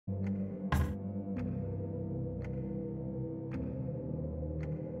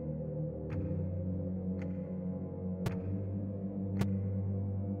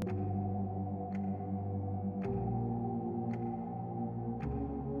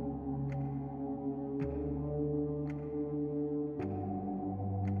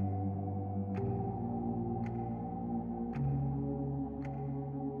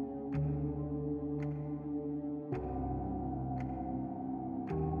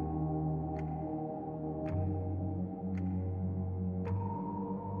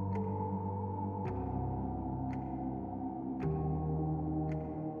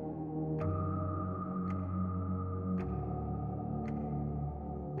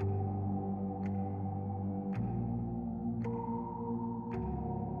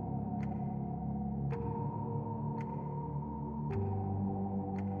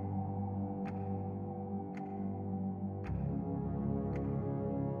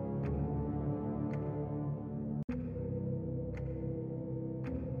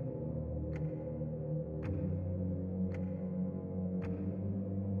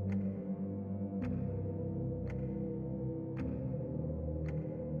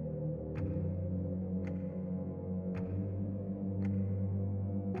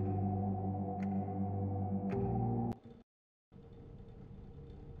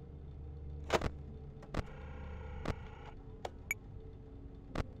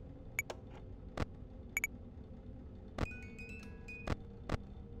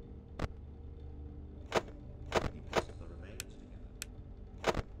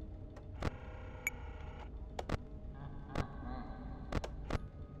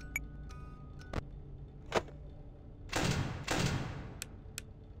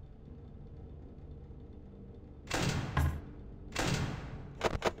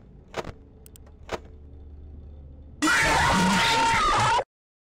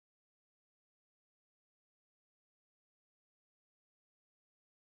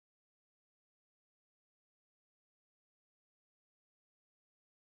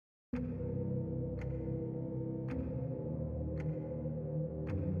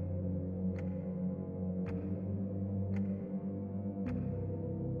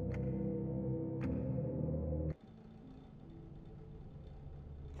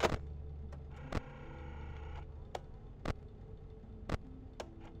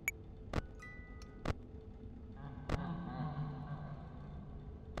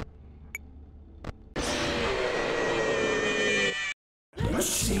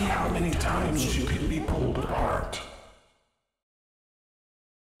many times you can be pulled apart.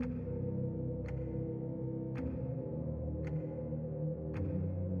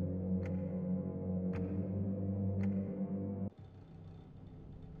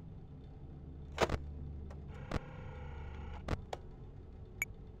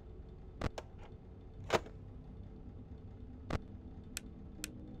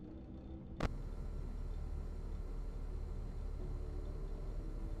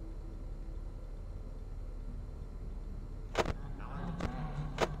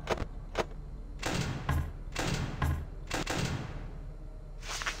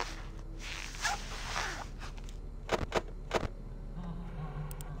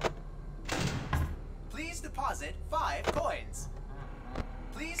 Deposit 5 coins.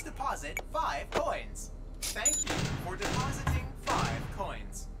 Please deposit 5 coins. Thank you for depositing 5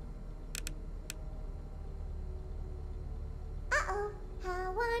 coins. Uh-oh,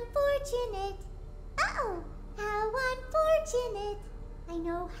 how unfortunate. Uh-oh, how unfortunate. I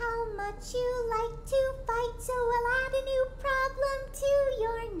know how much you like to fight, so we'll add a new problem to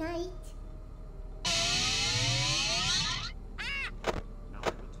your night.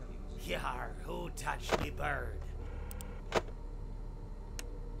 Yar, who touched me bird?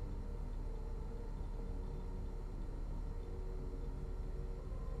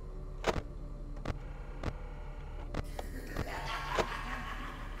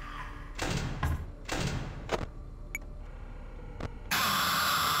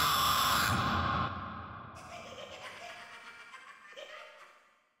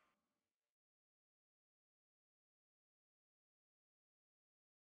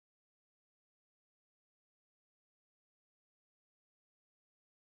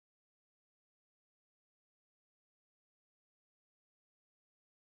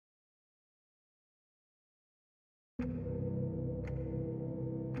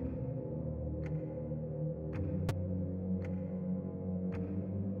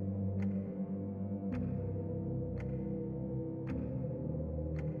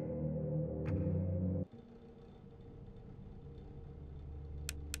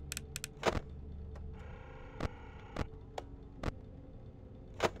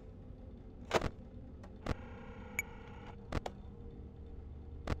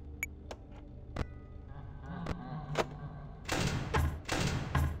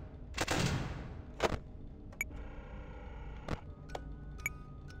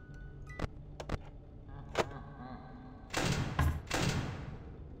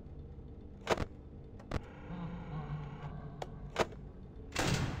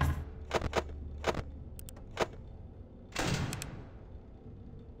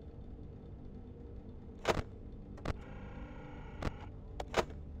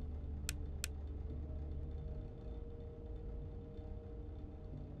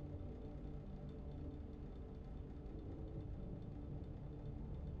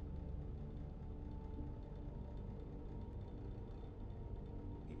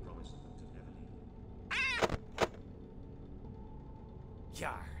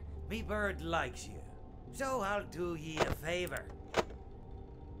 Yar, me bird likes you, so I'll do ye a favor.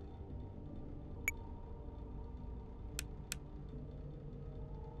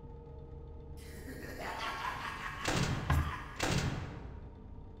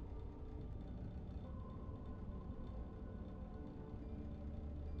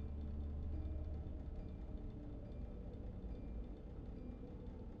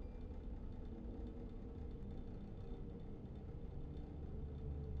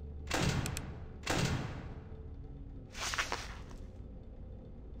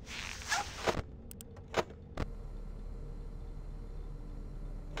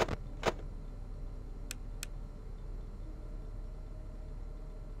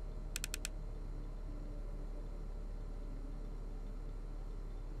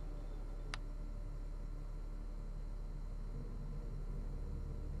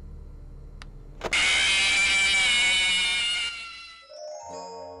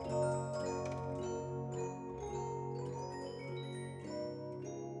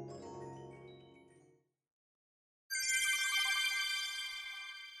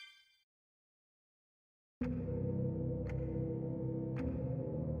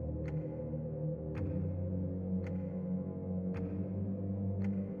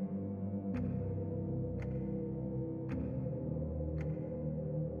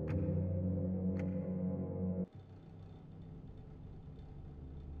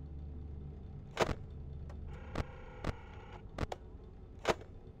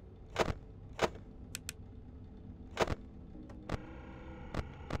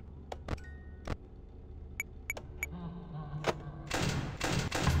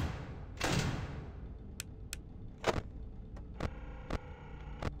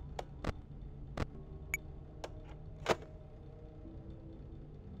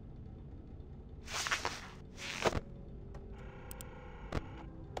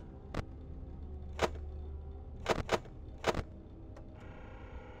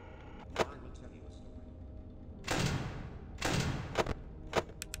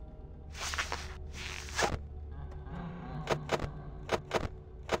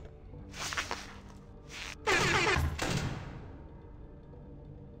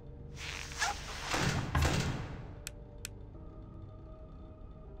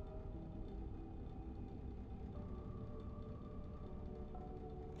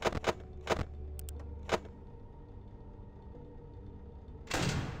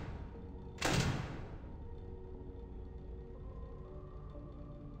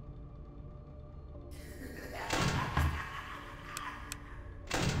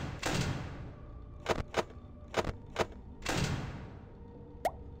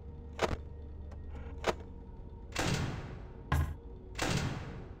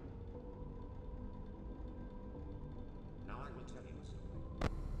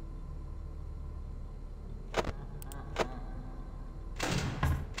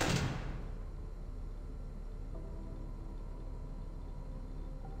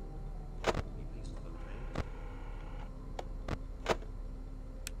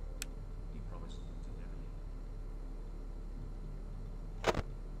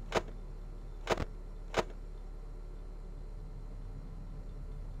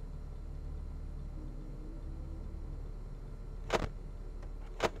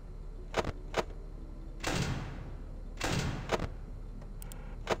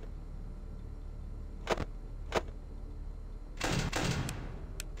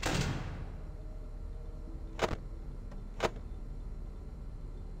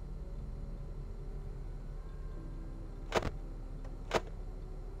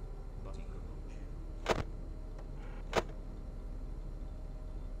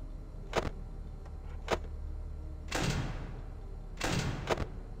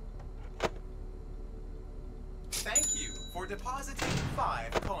 depositing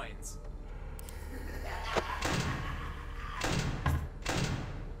 5 coins.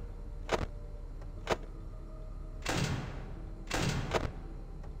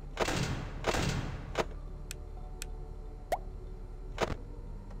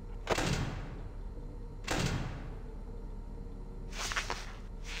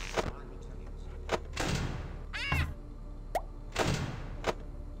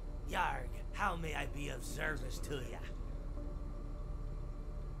 Yarg, how may I be of service to ya?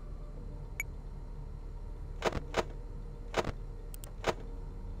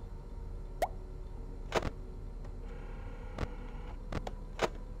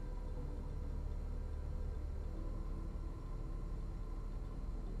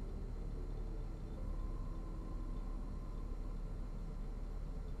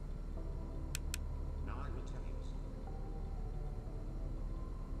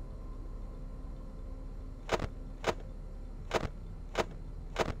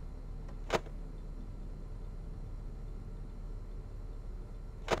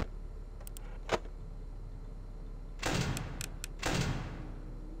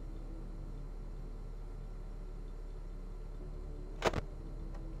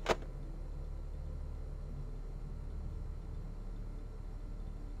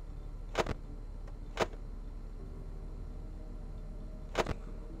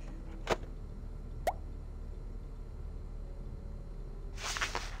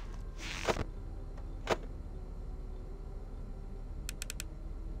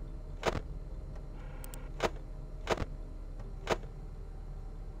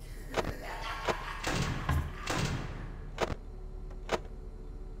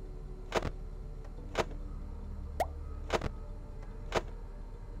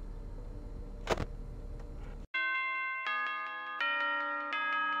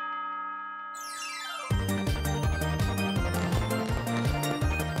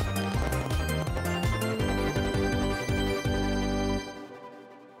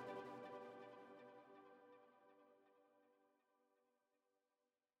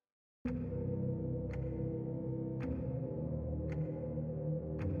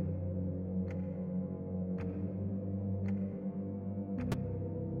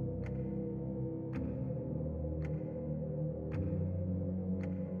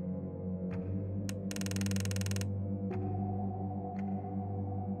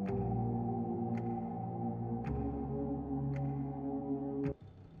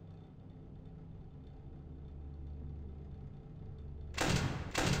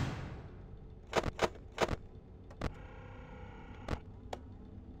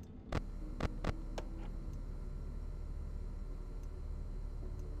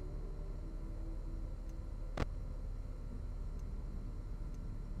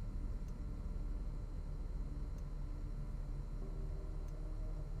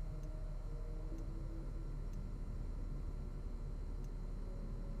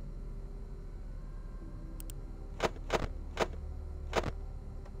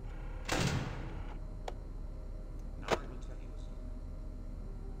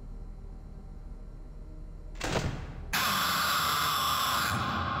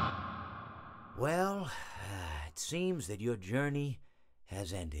 Well, it seems that your journey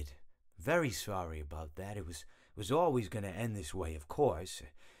has ended. Very sorry about that. It was always going to end this way, of course.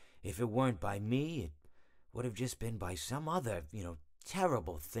 If it weren't by me, it would have just been by some other,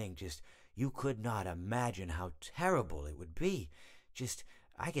 terrible thing. Just, you could not imagine how terrible it would be. Just,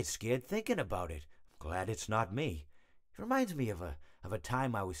 I get scared thinking about it. I'm glad it's not me. It reminds me of a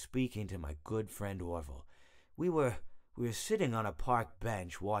time I was speaking to my good friend Orville. We were sitting on a park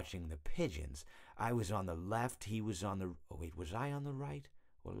bench watching the pigeons. I was on the left, he was on the... Oh, wait, was I on the right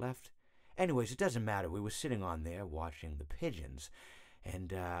or left? Anyways, it doesn't matter. We were sitting on there watching the pigeons.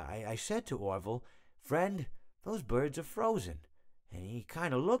 And I said to Orville, "Friend, those birds are frozen." And he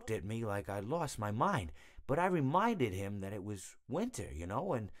kind of looked at me like I'd lost my mind. But I reminded him that it was winter,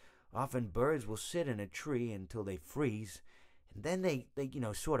 and often birds will sit in a tree until they freeze. And then they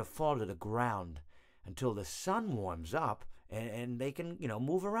sort of fall to the ground until the sun warms up and they can,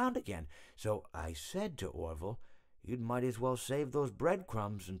 move around again. So I said to Orville, "You might as well save those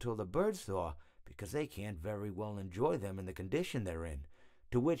breadcrumbs until the birds thaw, because they can't very well enjoy them in the condition they're in."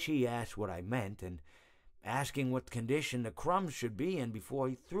 To which he asked what I meant, and asking what condition the crumbs should be in before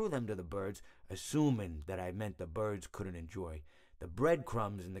he threw them to the birds, assuming that I meant the birds couldn't enjoy the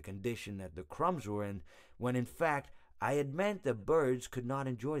breadcrumbs in the condition that the crumbs were in, when in fact I had meant the birds could not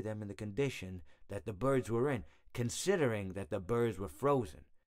enjoy them in the condition that the birds were in, considering that the birds were frozen.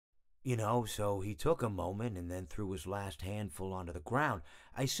 So he took a moment and then threw his last handful onto the ground.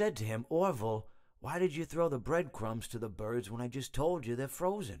 I said to him, "Orville, Why did you throw the breadcrumbs to the birds when I just told you they're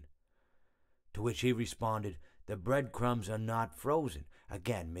frozen? To which he responded, the breadcrumbs are not frozen.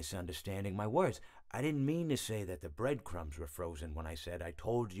 Again, misunderstanding my words. I didn't mean to say that the breadcrumbs were frozen when I said I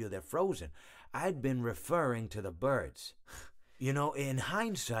told you they're frozen. I'd been referring to the birds. You know, in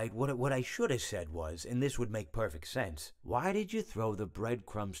hindsight, what I should have said was, and this would make perfect sense, why did you throw the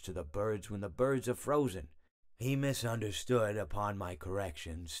breadcrumbs to the birds when the birds are frozen? He misunderstood upon my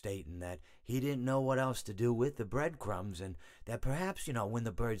correction, stating that he didn't know what else to do with the breadcrumbs and that perhaps, when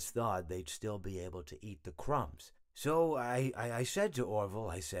the birds thawed, they'd still be able to eat the crumbs. So I said to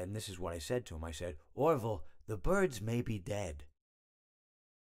Orville, and this is what I said to him, I said, Orville, the birds may be dead,